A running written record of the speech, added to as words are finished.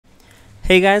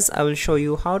Hey guys, I will show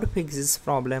you how to fix this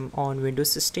problem on Windows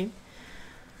system,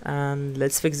 and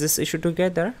let's fix this issue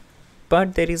together.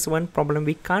 But there is one problem: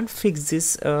 we can't fix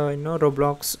this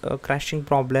Roblox crashing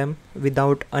problem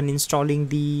without uninstalling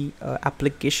the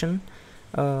application.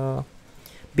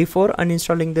 Before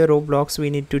uninstalling the Roblox, we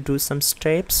need to do some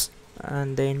steps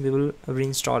and then we will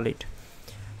reinstall it.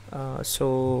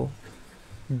 So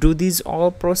do these all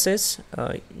process.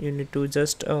 You need to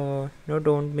just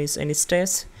don't miss any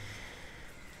steps.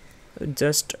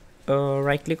 Just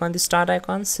right click on the start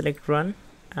icon, select run,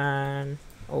 and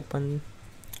open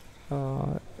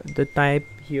the type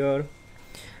here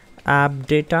app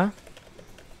data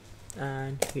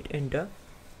and hit enter.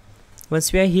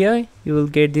 Once we are here, you will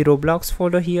get the Roblox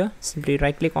folder here. Simply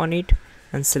right click on it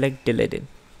and select delete it.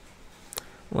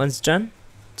 Once done,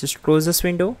 just close this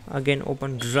window, again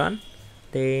open run,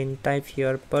 then type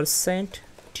here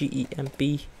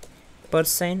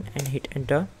 %temp% and hit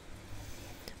enter.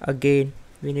 Again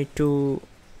we need to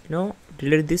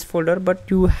delete this folder, but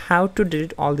you have to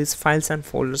delete all these files and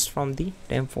folders from the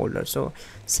temp folder. So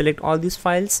select all these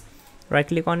files, right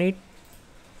click on it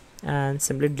and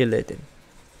simply delete it.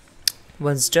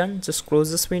 Once done, just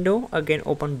close this window, again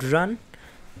open run.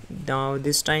 Now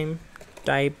this time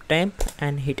type temp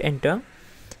and hit enter.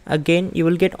 Again you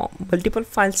will get multiple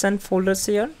files and folders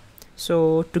here,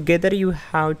 so together you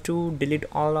have to delete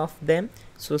all of them.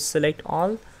 So select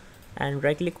all and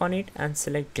right click on it and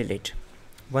select delete.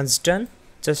 Once done,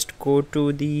 just go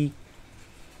to the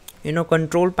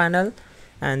control panel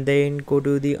and then go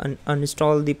to the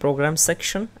uninstall the program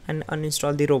section and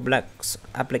uninstall the Roblox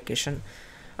application.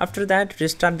 After that,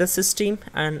 restart the system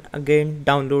and again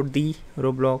download the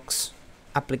Roblox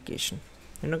application.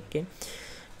 Okay,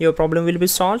 your problem will be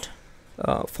solved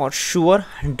for sure,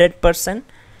 100%.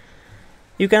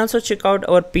 You can also check out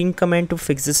our pin command to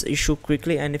fix this issue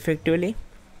quickly and effectively,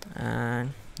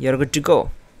 and you're good to go.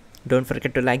 Don't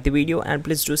forget to like the video and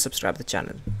please do subscribe the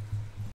channel.